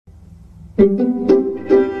Mine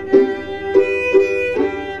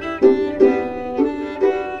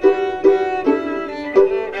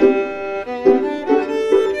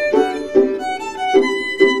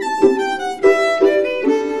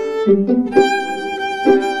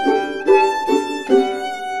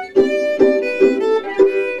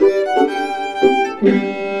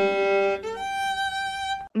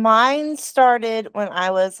started when I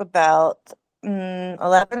was about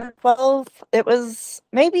 11 or 12. It was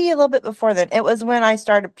maybe a little bit before then. It was when I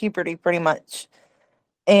started puberty, pretty much.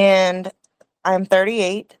 And I'm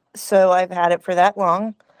 38, so I've had it for that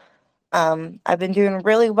long. I've been doing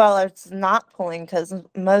really well. It's not pulling because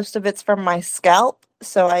most of it's from my scalp.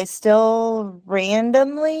 So I still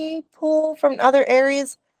randomly pull from other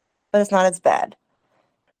areas, but it's not as bad.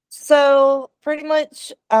 So pretty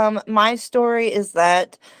much, my story is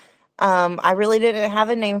that I really didn't have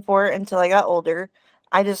a name for it until I got older.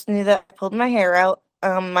 I just knew that I pulled my hair out.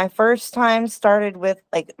 My first time started with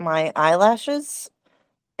like my eyelashes,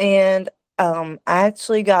 and I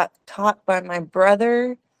actually got taught by my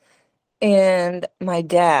brother and my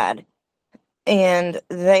dad, and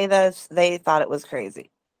they thought it was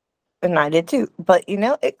crazy, and I did too. But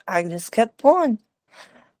I just kept pulling,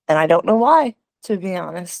 and I don't know why, to be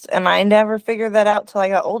honest. And I never figured that out till I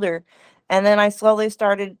got older, and then I slowly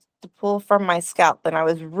started to pull from my scalp, and I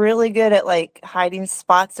was really good at like hiding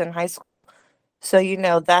spots in high school. So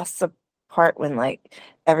that's the part when like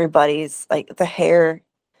everybody's like the hair,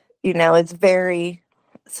 it's very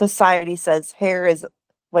society says hair is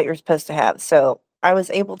what you're supposed to have. So I was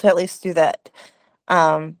able to at least do that.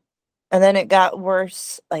 Um, and then it got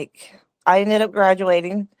worse. Like I ended up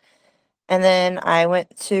graduating, and then I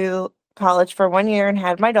went to college for 1 year and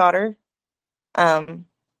had my daughter. Um,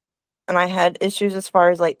 and I had issues as far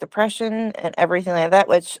as like depression and everything like that,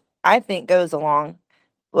 which I think goes along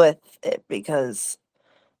with it because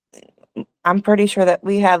I'm pretty sure that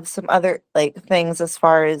we have some other like things as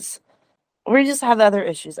far as we just have other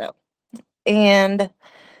issues out. And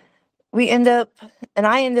we end up, and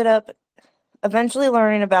I ended up eventually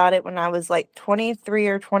learning about it when I was like 23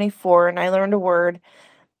 or 24, and I learned a word.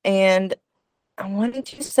 And I wanted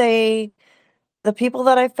to say the people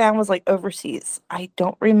that I found was like overseas. I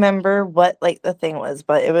don't remember what like the thing was,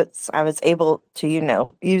 but I was able to,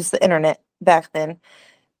 use the internet back then.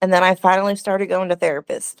 And then I finally started going to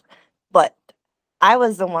therapist. But I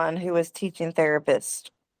was the one who was teaching therapist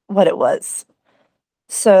what it was.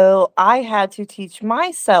 So I had to teach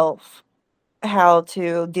myself how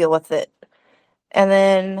to deal with it. And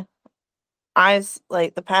then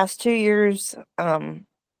like the past 2 years,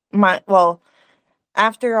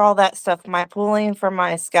 after all that stuff, my pulling from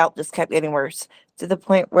my scalp just kept getting worse to the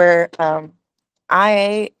point where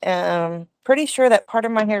I am pretty sure that part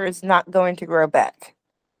of my hair is not going to grow back.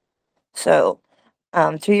 So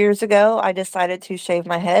 2 years ago, I decided to shave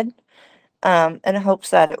my head in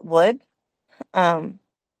hopes that it would. Um,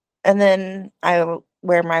 and then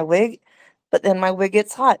wear my wig, but then my wig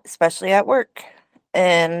gets hot, especially at work.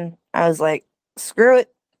 And I was like, screw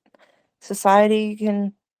it. Society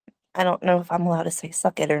can, I don't know if I'm allowed to say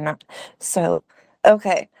suck it or not. So,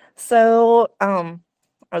 okay. So, I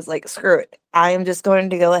was like, screw it. I am just going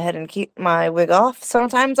to go ahead and keep my wig off.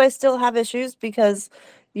 Sometimes I still have issues because,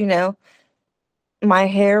 you know, my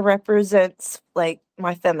hair represents like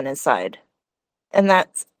my feminine side. And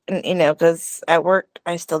that's, because at work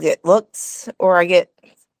I still get looks or I get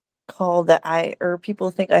called or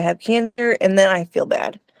people think I have cancer and then I feel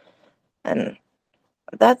bad. And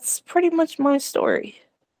that's pretty much my story.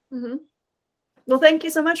 Mm-hmm. Well, thank you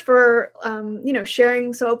so much for,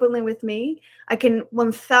 sharing so openly with me. I can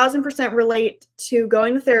 1000% relate to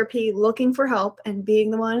going to therapy, looking for help, and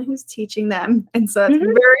being the one who's teaching them. And so it's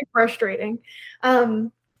very frustrating.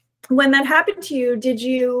 When that happened to you, did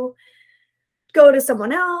you go to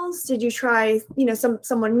someone else? Did you try,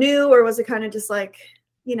 someone new, or was it kind of just like,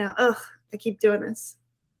 ugh, I keep doing this?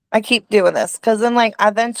 I keep doing this because then, like,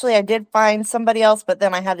 eventually I did find somebody else, but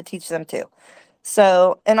then I had to teach them too.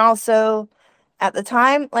 So, and also at the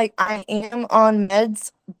time, like, I am on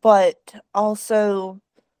meds, but also,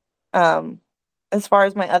 as far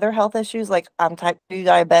as my other health issues, like, I'm type 2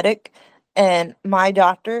 diabetic, and my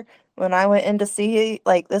doctor, when I went in to see,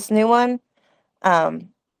 like, this new one,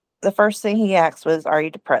 the first thing he asked was, "Are you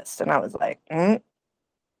depressed?" And I was like,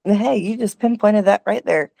 "Hey, you just pinpointed that right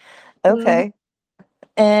there." Okay.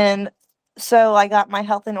 And so I got my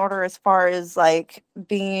health in order as far as like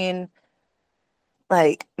being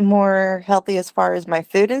like more healthy as far as my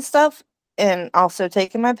food and stuff, and also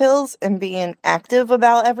taking my pills and being active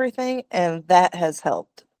about everything, and that has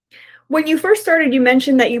helped. When you first started, you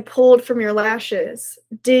mentioned that you pulled from your lashes.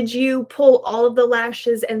 Did you pull all of the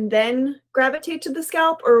lashes and then gravitate to the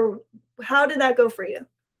scalp, or how did that go for you?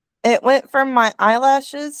 It went from my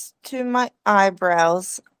eyelashes to my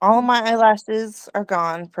eyebrows. All of my eyelashes are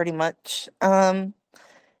gone pretty much. And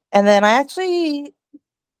then I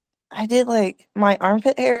did like my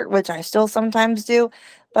armpit hair, which I still sometimes do,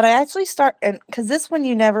 but I actually start and because this one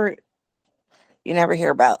you never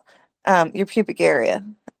hear about your pubic area.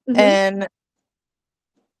 Mm-hmm. And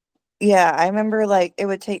yeah, I remember like it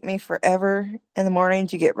would take me forever in the morning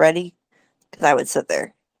to get ready because I would sit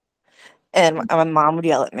there and my mom would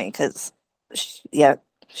yell at me because yeah,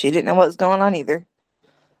 she didn't know what was going on either.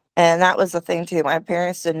 And that was the thing too. My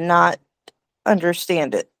parents did not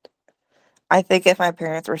understand it. I think if my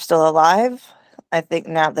parents were still alive, I think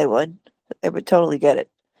now they would. They would totally get it.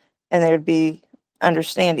 And they would be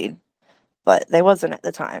understanding. But they wasn't at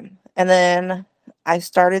the time. And then I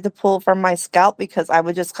started to pull from my scalp because I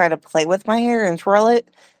would just kind of play with my hair and twirl it.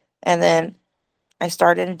 And then I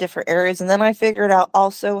started in different areas. And then I figured out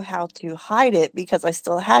also how to hide it because I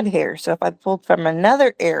still had hair. So if I pulled from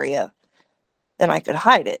another area, then I could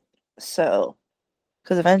hide it. So,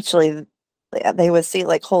 because eventually they would see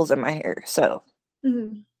like holes in my hair. So,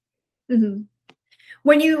 Mm-hmm. Mm-hmm.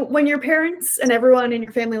 When your parents and everyone in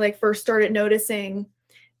your family like first started noticing,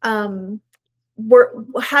 um,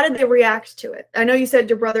 how did they react to it? I know you said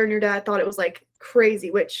your brother and your dad thought it was like crazy,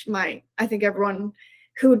 which I think everyone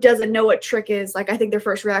who doesn't know what Trich is, like I think their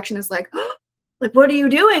first reaction is like, oh, like what are you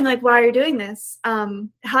doing? Like why are you doing this?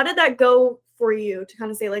 How did that go for you to kind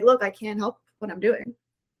of say like, look, I can't help what I'm doing?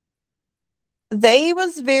 they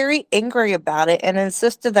was very angry about it and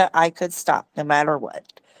insisted that I could stop no matter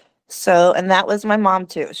what. So, and that was my mom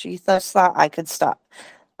too. She just thought I could stop.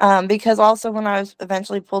 Because also when I was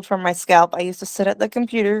eventually pulled from my scalp, I used to sit at the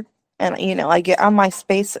computer and, I get on my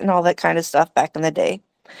space and all that kind of stuff back in the day.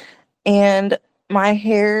 And my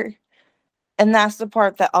hair, and that's the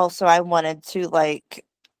part that also I wanted to like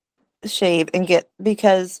shave and get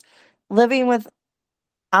because living with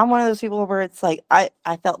I'm one of those people where it's like I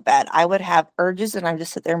felt bad. I would have urges and I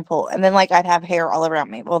just sit there and pull. And then like I'd have hair all around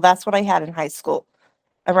me. Well, that's what I had in high school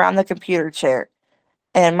around the computer chair.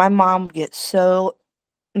 And my mom would get so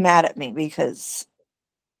mad at me because,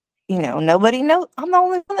 nobody knows I'm the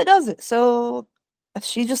only one that does it. So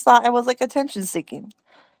she just thought I was like attention seeking.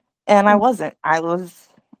 And I wasn't. I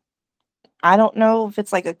don't know if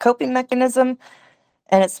it's like a coping mechanism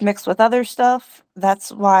and it's mixed with other stuff.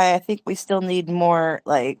 That's why I think we still need more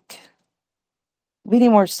we need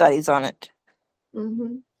more studies on it.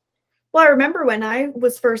 Mm-hmm. Well, I remember when I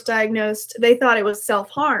was first diagnosed, they thought it was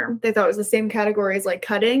self-harm. They thought it was the same category as like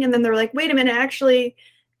cutting. And then they're like, wait a minute, actually,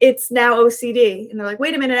 it's now OCD. And they're like,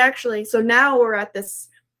 wait a minute, actually. So now we're at this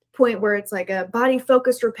point where it's like a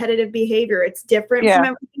body-focused repetitive behavior. It's different from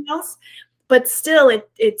Yeah. everything else. But still,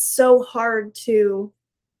 it's so hard to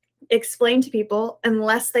explain to people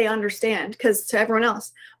unless they understand. Because to everyone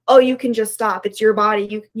else, oh, you can just stop. It's your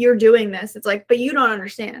body. You're doing this. It's like, but you don't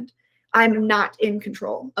understand. I'm not in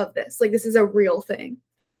control of this. Like this is a real thing.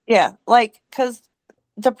 Yeah, like, cause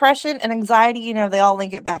depression and anxiety, they all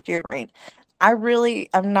link it back to your brain. I really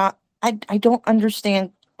am not I don't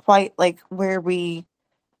understand quite, like, where we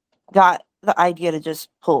got the idea to just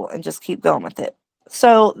pull and just keep going with it.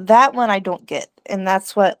 So, that one I don't get, and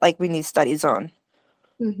that's what, like, we need studies on.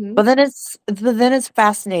 Mm-hmm. But then it's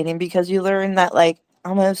fascinating because you learn that, like,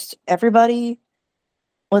 almost everybody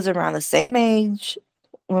was around the same age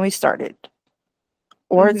when we started,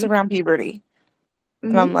 or it's Mm-hmm. around puberty.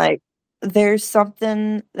 And I'm Mm-hmm. like, there's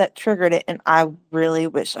something that triggered it, and I really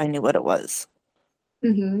wish I knew what it was.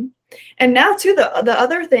 Mm-hmm. And now too, the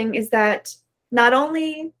other thing is that not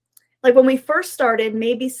only like when we first started,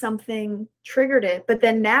 maybe something triggered it, but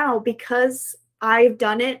then now because I've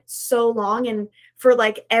done it so long and for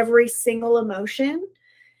like every single emotion,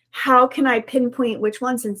 how can I pinpoint which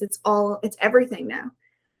one since it's everything now?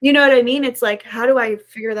 You know what I mean? It's like, how do I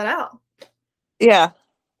figure that out? Yeah.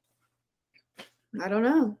 I don't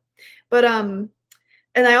know. But and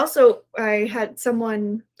I had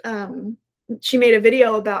someone she made a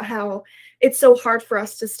video about how it's so hard for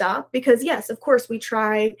us to stop because yes, of course we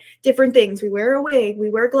try different things. We wear a wig, we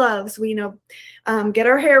wear gloves, we get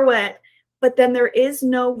our hair wet, but then there is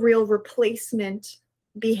no real replacement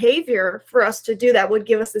behavior for us to do that would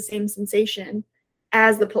give us the same sensation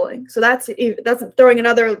as the pulling. So that's throwing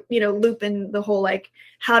another loop in the whole like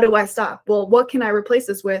how do I stop? Well, what can I replace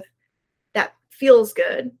this with that feels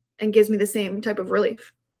good and gives me the same type of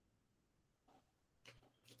relief?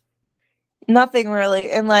 Nothing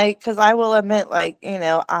really. And like, because I will admit, like,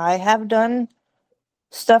 I have done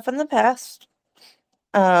stuff in the past.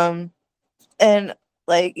 And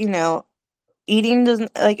like, eating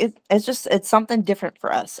doesn't like it's something different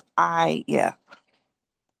for us. Yeah.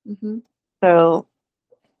 Hmm. So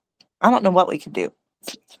I don't know what we could do.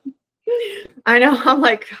 I know. I'm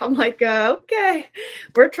like, okay,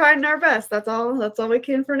 we're trying our best. That's all we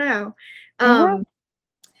can for now. Mhm. Um,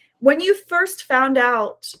 when you first found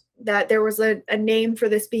out that there was a name for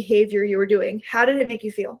this behavior you were doing, how did it make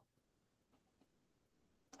you feel?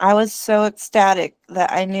 I was so ecstatic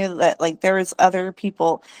that I knew that like there was other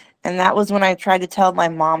people, and that was when I tried to tell my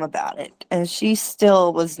mom about it, and she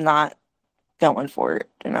still was not going for it.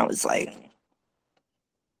 And I was like,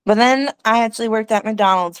 but then I actually worked at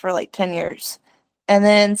McDonald's for like 10 years. And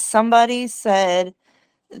then somebody said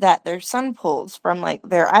that their son pulls from like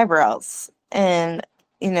their eyebrows. And,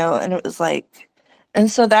 and it was like, and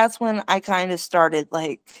so that's when I kind of started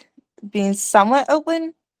like being somewhat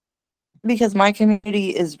open because my community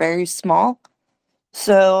is very small.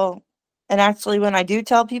 So, and actually, when I do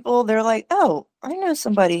tell people, they're like, oh, I know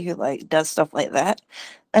somebody who like does stuff like that.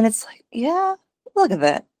 And it's like, yeah, look at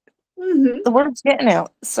that. Hmm. The word's getting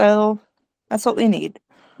out. So that's what we need.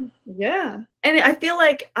 Yeah. And I feel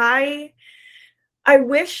like I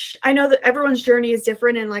wish I know that everyone's journey is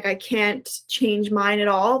different and like I can't change mine at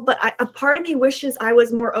all, but a part of me wishes I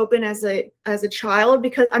was more open as a child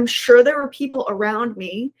because I'm sure there were people around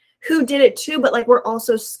me who did it too, but like we're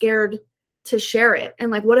also scared to share it.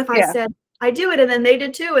 And like what if I Yeah. said I do it and then they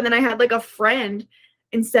did too and then I had like a friend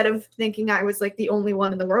instead of thinking I was like the only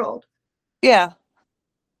one in the world. Yeah.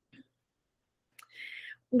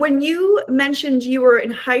 When you mentioned you were in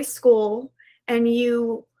high school and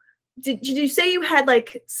did you say you had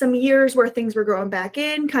like some years where things were growing back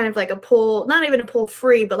in, kind of like a pull, not even a pull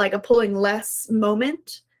free, but like a pulling less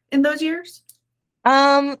moment in those years?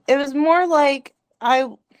 It was more like I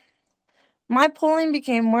my pulling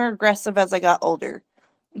became more aggressive as I got older.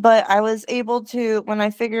 But I was able to when I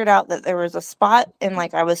figured out that there was a spot and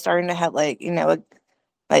like I was starting to have like,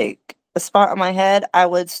 like a spot on my head, I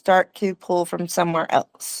would start to pull from somewhere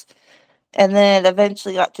else. And then it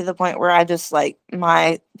eventually got to the point where I just like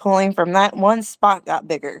my pulling from that one spot got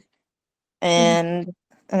bigger. Mhm.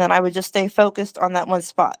 And then I would just stay focused on that one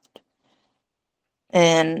spot.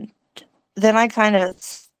 And then I kind of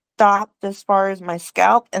stopped as far as my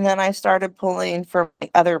scalp, and then I started pulling from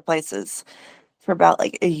like, other places for about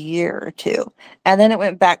like a year or two, and then it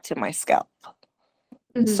went back to my scalp.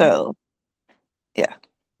 Mhm. So yeah.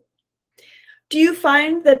 Do you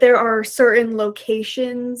find that there are certain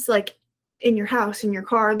locations, like in your house, in your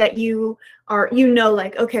car, that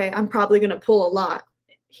like, okay, I'm probably going to pull a lot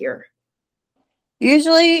here?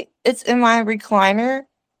 Usually it's in my recliner,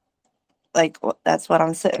 like that's what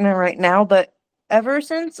I'm sitting in right now. But ever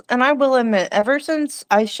since, and I will admit, ever since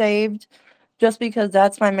I shaved, just because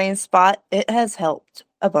that's my main spot, it has helped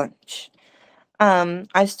a bunch.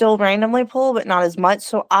 I still randomly pull, but not as much.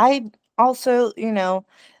 So I also,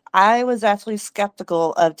 I was actually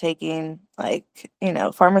skeptical of taking like,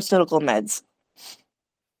 pharmaceutical meds.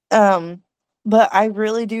 Um, but I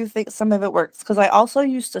really do think some of it works because I also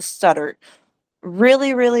used to stutter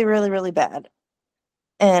really, really, really, really bad,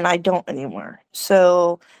 and I don't anymore.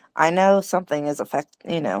 So I know something is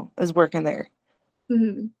working there.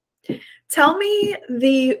 Mhm. Tell me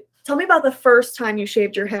about the first time you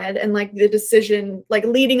shaved your head and like the decision, like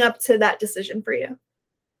leading up to that decision for you.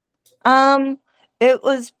 Um, it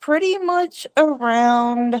was pretty much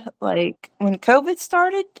around like when COVID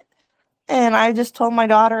started. And I just told my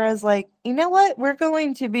daughter, I was like, you know what? We're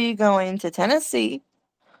going to be going to Tennessee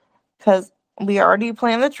because we already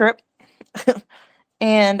planned the trip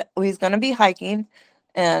and we was going to be hiking.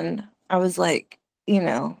 And I was like,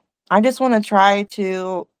 I just want to try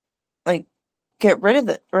to like get rid of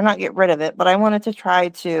it or not get rid of it, but I wanted to try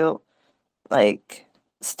to like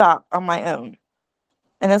stop on my own.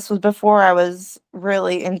 And this was before I was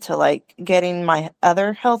really into like getting my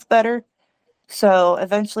other health better. So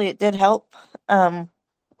eventually it did help.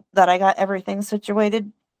 That I got everything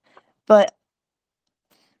situated, but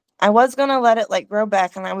I was gonna let it like grow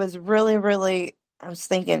back, and I was really, really, I was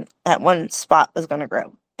thinking that one spot was gonna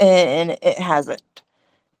grow, and it hasn't.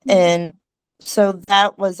 Mhm. And so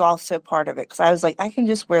that was also part of it because I was like, I can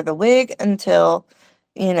just wear the wig until,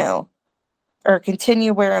 you know, or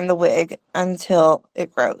continue wearing the wig until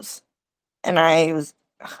it grows. And it was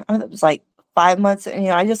like 5 months, and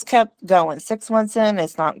I just kept going. 6 months in,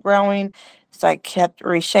 it's not growing, so I kept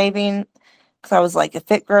reshaving because I was like,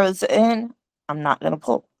 if it grows in, I'm not gonna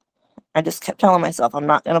pull. I just kept telling myself I'm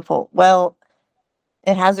not gonna pull. Well,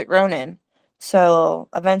 it hasn't grown in, so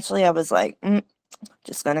eventually I was like,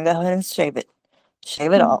 just gonna go ahead and shave it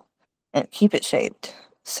Mhm. all, and keep it shaved.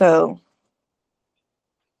 So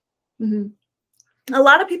Mhm. a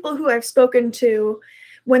lot of people who I've spoken to,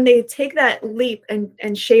 when they take that leap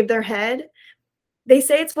and shave their head, they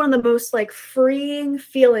say it's one of the most like freeing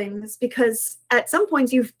feelings, because at some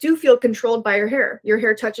points you do feel controlled by your hair. Your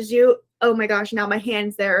hair touches you. Oh my gosh, now my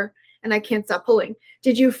hand's there and I can't stop pulling.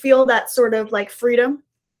 Did you feel that sort of like freedom?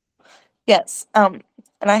 Yes. And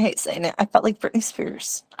I hate saying it. I felt like Britney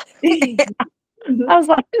Spears. Mhm, I was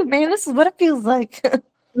like, "Ooh, man, this is what it feels like."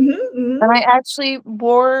 mhm, mhm, And I actually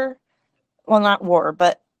wore, well, not wore,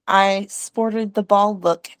 but I sported the bald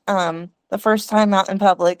look the first time out in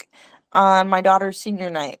public on my daughter's senior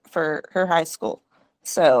night for her high school.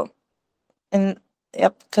 So, and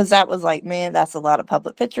yep, because that was like, man, that's a lot of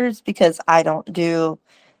public pictures because I don't do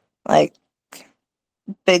like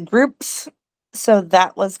big groups. So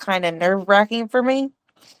that was kind of nerve-wracking for me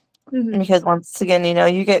mhm, because once again,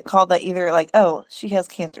 you get called that either like, oh, she has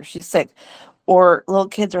cancer, she's sick, or little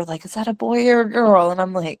kids are like, is that a boy or a girl? And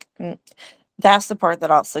I'm like, that's the part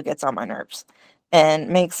that also gets on my nerves and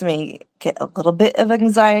makes me get a little bit of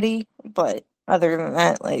anxiety. But other than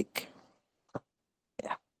that, like,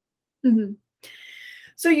 yeah. mhm.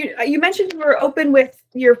 So you mentioned you were open with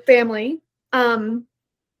your family. Um,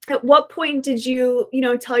 at what point did you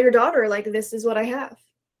tell your daughter like this is what I have?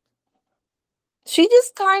 She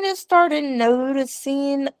just kind of started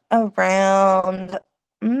noticing around,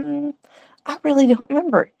 mm, I really don't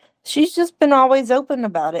remember. She's just been always open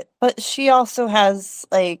about it, but she also has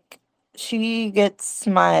like, she gets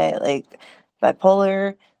my like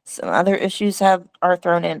bipolar, some other issues are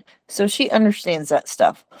thrown in, so she understands that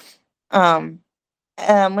stuff. Um,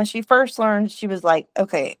 when she first learned, she was like,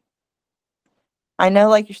 okay, I know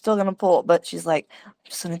like you're still gonna pull, but she's like, I'm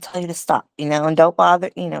just gonna tell you to stop, and don't bother,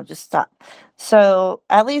 just stop. So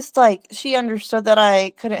at least like she understood that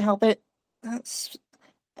I couldn't help it. That's,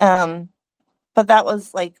 um, but that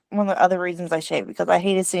was like one of the other reasons I shaved because I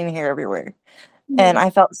hated seeing hair everywhere. And Mhm, I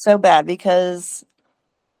felt so bad because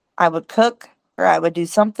I would cook or I would do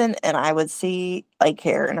something and I would see like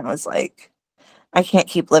hair and I was like, I can't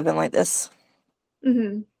keep living like this.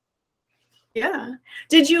 mhm. Yeah.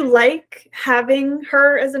 Did you like having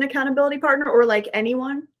her as an accountability partner, or like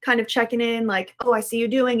anyone kind of checking in like, "Oh, I see you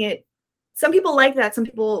doing it." Some people like that, some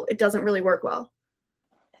people it doesn't really work well.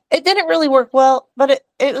 It didn't really work well, but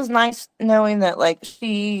it was nice knowing that like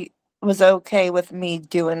she was okay with me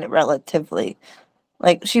doing it relatively.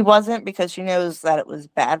 Like she wasn't because she knows that it was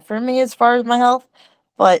bad for me as far as my health,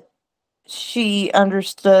 but she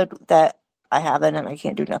understood that I have it and I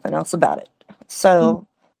can't do nothing else about it. Mhm. So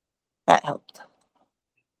that helped.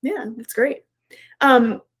 Yeah, that's great.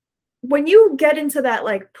 Um, when you get into that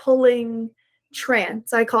like pulling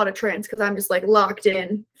trance, I call it a trance because I'm just like locked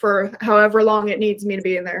in for however long it needs me to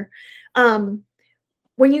be in there. Um,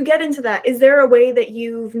 when you get into that, is there a way that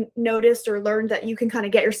you've noticed or learned that you can kind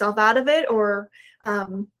of get yourself out of it, or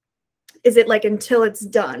um, is it like until it's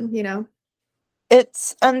done?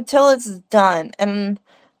 It's until it's done. And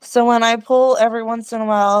so when I pull every once in a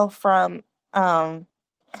while from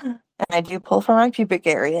and I do pull from my pubic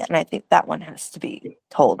area and I think that one has to be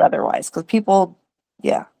told otherwise because people,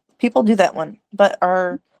 yeah, people do that one, but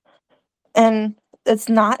and it's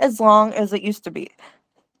not as long as it used to be.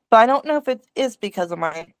 But I don't know if it is because of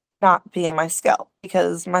my not being my scalp,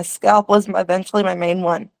 because my scalp was eventually my main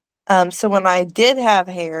one. So when I did have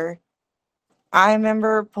hair, I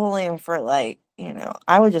remember pulling for like,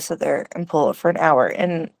 I would just sit there and pull it for an hour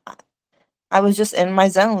and I was just in my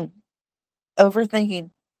zone,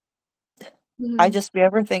 overthinking. I'd Mhm, just be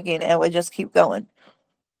overthinking and it would just keep going.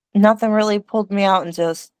 Nothing really pulled me out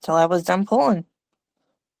until I was done pulling.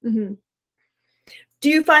 mhm. Do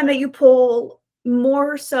you find that you pull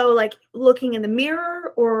more so like looking in the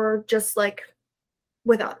mirror, or just like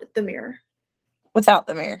without the mirror? Without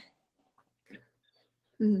the mirror.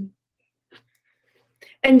 Mhm.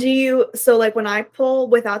 And so like when I pull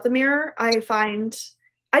without the mirror,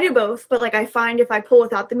 I do both, but like I find if I pull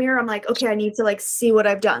without the mirror, I'm like, okay, I need to like see what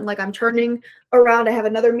I've done. Like I'm turning around, I have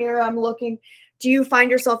another mirror, I'm looking. Do you find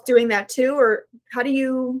yourself doing that too? Or how do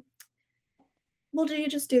you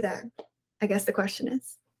just do that? I guess the question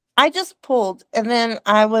is. I just pulled and then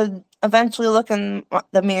I would eventually look in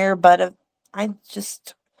the mirror, but I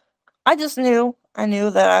just I just knew. I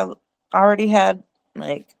knew that already had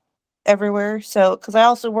like everywhere. So, because I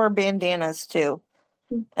also wore bandanas too,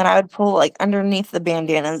 and I would pull like underneath the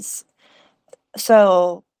bandanas.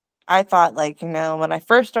 So I thought like, when I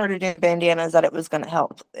first started doing bandanas that it was going to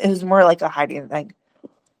help. It was more like a hiding thing.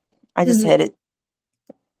 I just Mhm, hid it.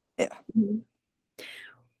 Yeah. mhm.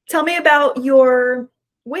 Tell me about your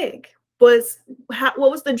wig. What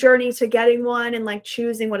was the journey to getting one and like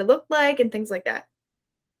choosing what it looked like and things like that?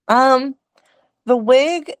 Um, the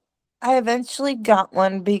wig. I eventually got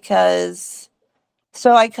one because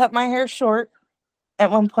so I cut my hair short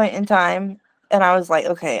at one point in time, and I was like,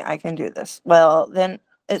 okay, I can do this. Well, then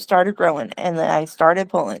it started growing, and then I started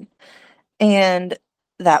pulling. And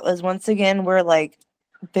that was once again where like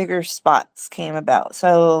bigger spots came about.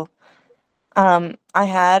 So I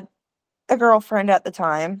had a girlfriend at the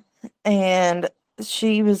time, and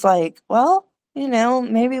she was like, well,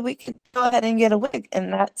 maybe we could go ahead and get a wig.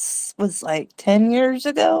 And that's was like 10 years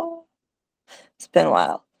ago. It's been a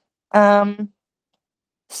while. Um,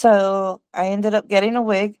 so I ended up getting a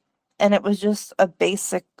wig, and it was just a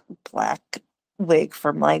basic black wig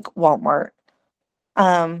from like Walmart.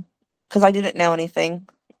 Because I didn't know anything.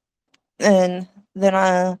 And then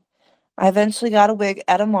I eventually got a wig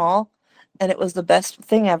at a mall, and it was the best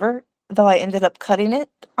thing ever. Though I ended up cutting it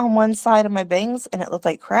on one side of my bangs, and it looked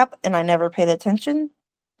like crap, and I never paid attention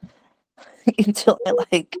until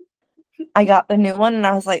I got the new one, and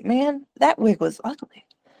I was like, man, that wig was ugly.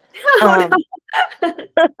 Oh, Um, no.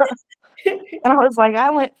 and I was like, I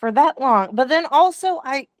went for that long, but then also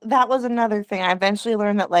that was another thing. I eventually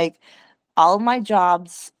learned that like all of my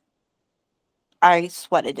jobs I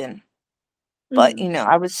sweated in. But, Mhm,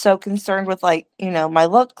 I was so concerned with, like, my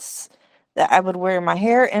looks that I would wear my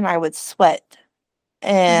hair and I would sweat, mhm.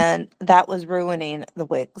 and that was ruining the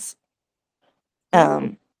wigs, Oh.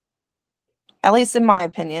 um, at least in my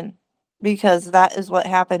opinion, because that is what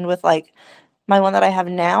happened with, like, my one that I have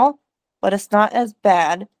now, but it's not as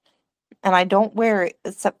bad, and I don't wear it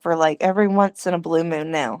except for, like, every once in a blue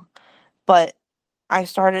moon now, but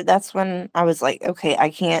that's when I was like, "Okay, I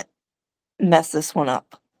can't mess this one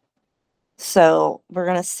up." So, we're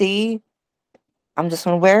gonna see. I'm just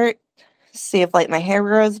gonna wear it, see if like my hair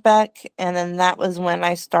grows back, and then that was when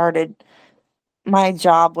I started my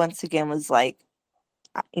job once again was like,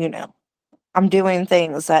 you know, I'm doing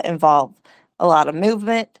things that involve a lot of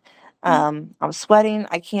movement. Mhm, I'm sweating.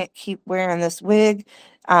 I can't keep wearing this wig.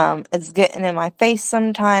 It's getting in my face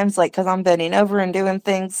sometimes, like because I'm bending over and doing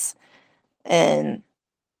things. And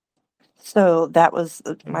so that was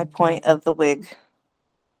my point of the wig.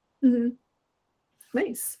 mhm.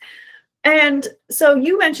 Nice. And so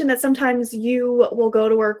you mentioned that sometimes you will go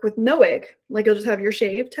to work with no wig, like you'll just have your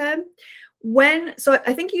shaved head. So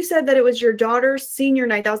I think you said that it was your daughter's senior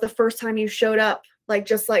night. That was the first time you showed up, like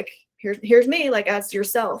just like here's me, like as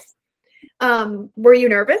yourself. Were you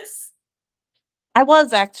nervous? I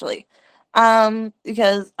was actually,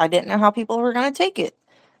 because I didn't know how people were gonna take it.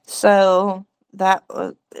 So that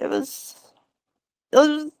was it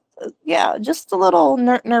was yeah, just a little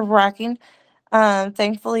nerve-wracking.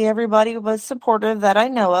 Thankfully everybody was supportive that I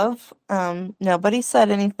know of. Nobody said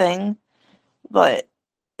anything, but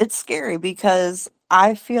it's scary because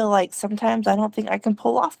I feel like sometimes I don't think I can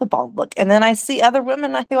pull off the bald look. And then I see other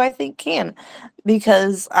women who I think can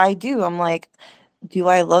because I do. I'm like, do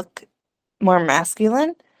I look more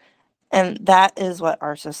masculine? And that is what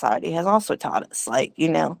our society has also taught us. Like,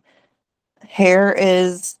 hair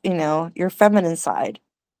is, your feminine side.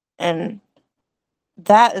 And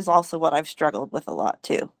that is also what I've struggled with a lot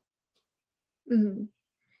too. Mhm.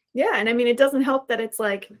 Yeah, and I mean, it doesn't help that it's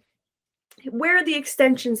like wear the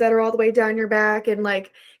extensions that are all the way down your back and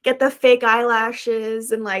like get the fake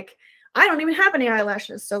eyelashes and like I don't even have any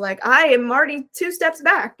eyelashes. So like I am already two steps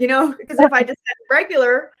back, because if I just had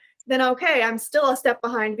regular, then okay, I'm still a step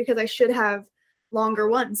behind because I should have longer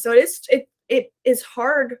ones. So it is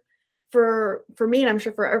hard for me and I'm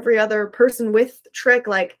sure for every other person with Trich,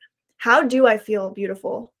 like how do I feel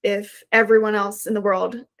beautiful if everyone else in the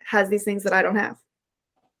world has these things that I don't have?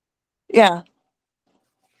 Yeah.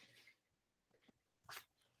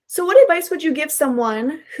 So, what advice would you give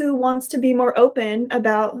someone who wants to be more open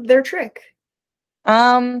about their Trich?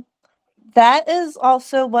 Um, that is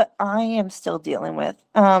also what I am still dealing with.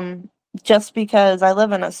 Just because I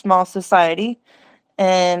live in a small society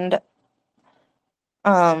and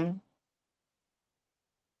um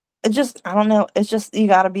I don't know, it's just you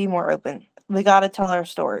gotta be more open. We gotta tell our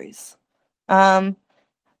stories. Um,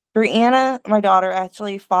 Brianna, my daughter,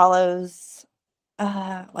 actually follows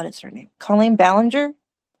what is her name? Colleen Ballinger.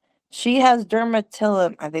 She has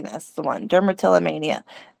I think that's the one, dermatillomania.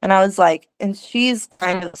 And I was like, and she's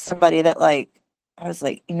kind of somebody that like I was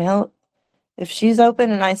like, if she's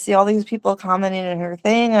open and I see all these people commenting on her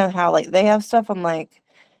thing and how like they have stuff, I'm like,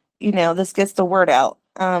 this gets the word out.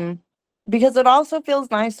 Because it also feels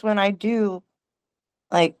nice when I do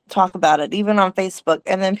like talk about it, even on Facebook,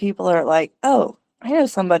 and then people are like, oh, I know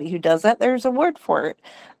somebody who does that. There's a word for it.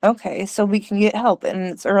 Okay, so we can get help, and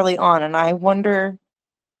it's early on. And I wonder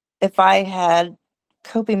if I had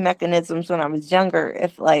coping mechanisms when I was younger,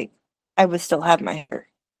 if like I would still have my hair.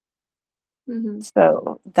 Mm-hmm.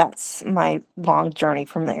 So that's my long journey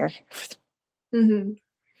from there. Mm-hmm.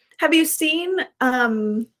 Have you seen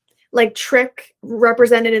like Trich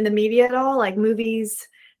represented in the media at all, like movies,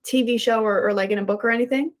 TV show, or like in a book or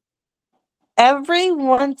anything? Every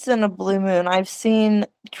once in a blue moon, I've seen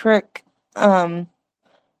Trick um,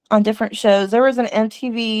 on different shows. There was an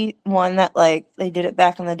MTV one that like they did it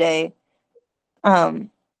back in the day.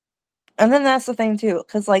 Um, and then that's the thing too,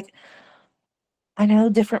 because like I know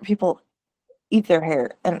different people eat their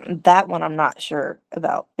hair, and that one I'm not sure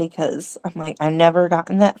about because I'm like I've never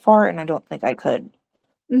gotten that far, and I don't think I could.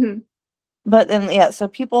 Mm-hmm. But then, yeah, so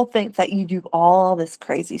people think that you do all this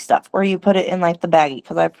crazy stuff where you put it in like the baggie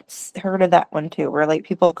because heard of that one too, where like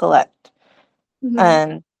people collect.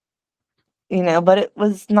 Mm-hmm. And, but it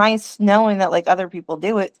was nice knowing that like other people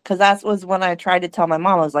do it because that was when I tried to tell my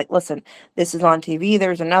mom, I was like, listen, this is on TV.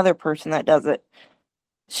 There's another person that does it.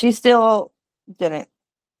 She still didn't.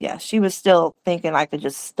 Yeah, she was still thinking I could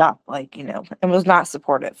just stop, like, and was not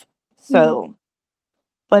supportive. Mm-hmm. So,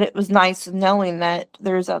 but it was nice knowing that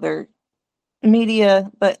there's other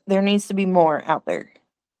media, but there needs to be more out there.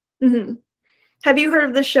 Mm-hmm. Have you heard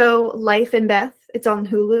of the show Life and Beth? It's on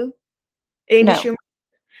Hulu. Amy No. Schumer.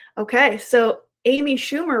 Okay, so Amy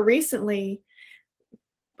Schumer recently,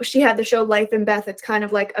 she had the show Life and Beth. It's kind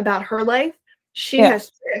of like about her life. She Yeah.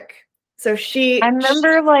 has Trich. So I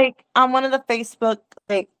remember like on one of the Facebook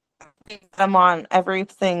like I'm on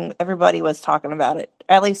everything everybody was talking about it,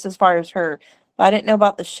 at least as far as her. But I didn't know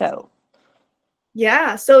about the show.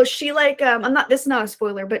 yeah, so she like I'm not this is not a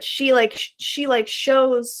spoiler, but she like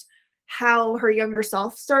shows how her younger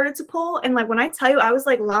self started to pull, and like when I tell you I was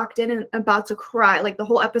like locked in and about to cry. Like the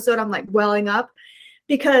whole episode I'm like welling up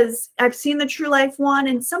because I've seen the True Life one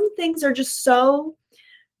and some things are just so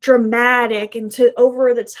dramatic and to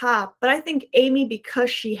over the top. But I think Amy, because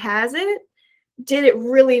she has it, did it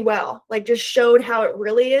really well. Like just showed how it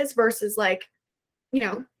really is versus like, you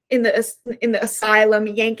know, in the asylum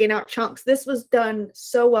yanking out chunks. This was done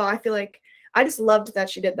so well. I feel like I just loved that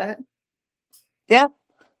she did that. Yeah,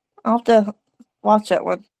 I'll have to watch that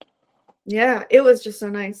one. Yeah, it was just so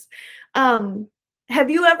nice. Um, have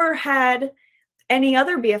you ever had any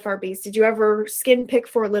other BFRBs? Did you ever skin pick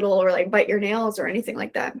for a little or like bite your nails or anything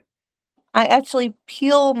like that? I actually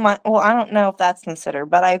peel well, I don't know if that's considered,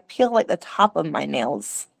 but I peel like the top of my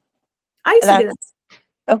nails. I used to do that.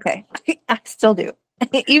 That's okay. I still do.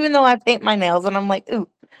 Even though I paint my nails and I'm like, ooh,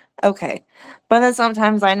 okay. But then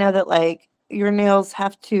sometimes I know that like your nails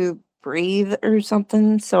have to breathe or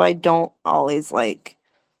something, so I don't always like,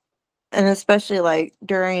 and especially like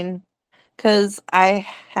during, because I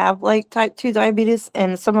have like type 2 diabetes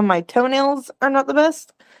and some of my toenails are not the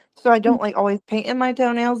best. So I don't like always paint in my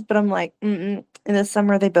toenails, but I'm like, in the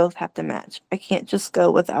summer they both have to match. I can't just go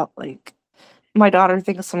without like, my daughter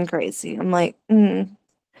thinks I'm crazy. I'm like,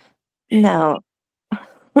 no.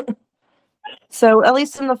 So at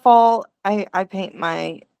least in the fall, I paint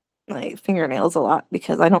my fingernails a lot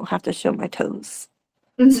because I don't have to show my toes.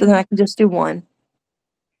 So then Mhm. I can just do one.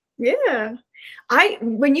 Yeah. I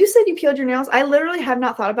when you said you peeled your nails, I literally have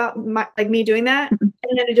not thought about me doing that, Mhm.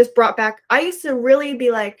 and then it just brought back. I used to really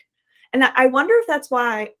be like, and I wonder if that's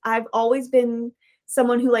why I've always been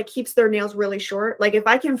someone who like keeps their nails really short. Like if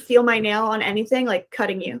I can feel my nail on anything, like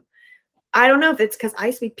cutting you. I don't know if it's because I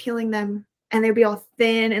used to be peeling them and they'd be all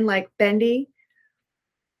thin and like bendy.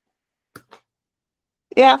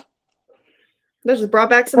 Yeah. That just brought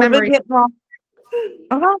back some I've been memories. getting off.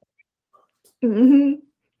 Uh-huh. Hmm.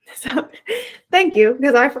 So, thank you,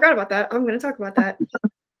 because I forgot about that. I'm going to talk about that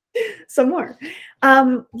some more.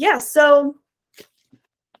 Yeah. So,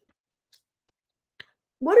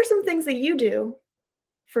 what are some things that you do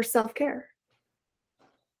for self-care?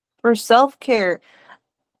 For self-care.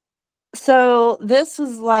 So this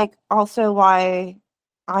is like also why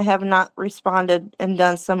I have not responded and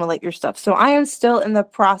done some of like your stuff. So I am still in the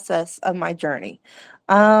process of my journey.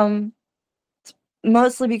 Um,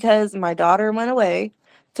 Mostly because my daughter went away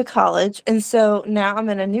to college, and so now I'm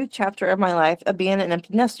in a new chapter of my life of being an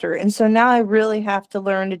empty nester. And so now I really have to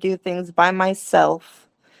learn to do things by myself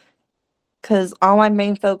because all my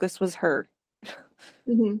main focus was her.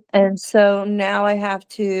 Mm-hmm. And so now I have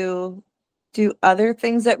to do other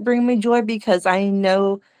things that bring me joy because I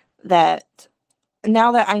know that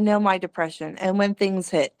now that I know my depression and when things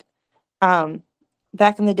hit, um,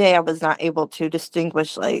 back in the day, I was not able to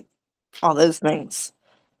distinguish like all those things.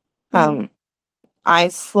 Mm-hmm. Um, I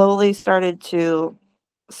slowly started to,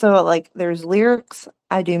 so like there's lyrics,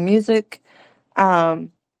 I do music,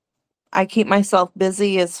 um, I keep myself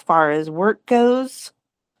busy as far as work goes.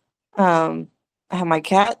 Um, I have my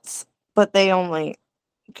cats, but they only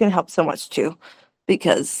can help so much too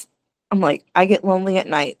because I'm like, I get lonely at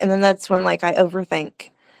night, and then that's when, like, I overthink.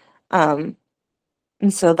 Um,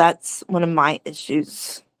 and so that's one of my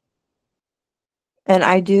issues. And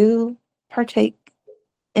I do partake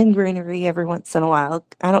in greenery every once in a while.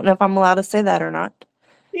 I don't know if I'm allowed to say that or not.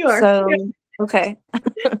 You are. So, okay.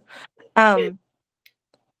 Um,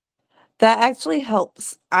 that actually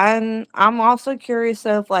helps. I'm also curious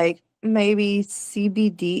of, like, maybe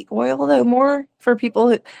CBD oil, though, more for people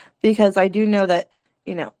who, because I do know that,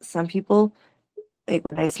 some people, like,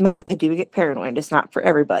 when they smoke, they do get paranoid. It's not for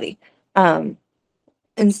everybody. Um,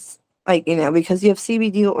 and like, because you have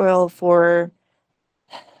CBD oil for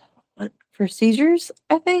seizures,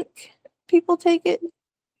 I think people take it,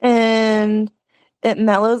 and it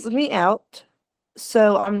mellows me out,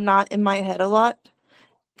 so I'm not in my head a lot.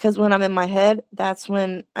 Because when I'm in my head, that's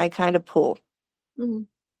when I kind of pull. Mhm.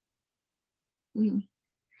 Mhm.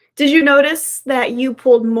 Did you notice that you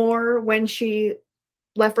pulled more when she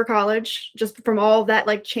left for college, just from all of that,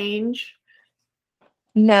 like, change?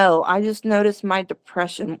 No, I just noticed my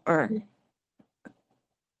depression, or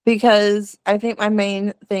because I think my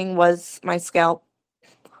main thing was my scalp.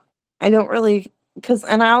 I don't really,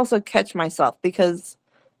 and I also catch myself because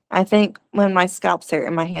I think when my scalp's there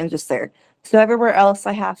and my hand's just there. So everywhere else,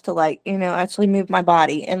 I have to, like, actually move my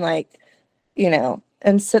body and, like,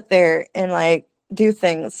 and sit there and, like, do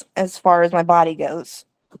things as far as my body goes.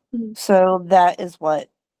 Mhm. So that is what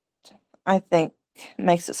I think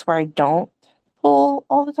makes it where I don't pull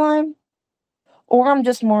all the time, or I'm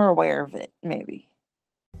just more aware of it, maybe.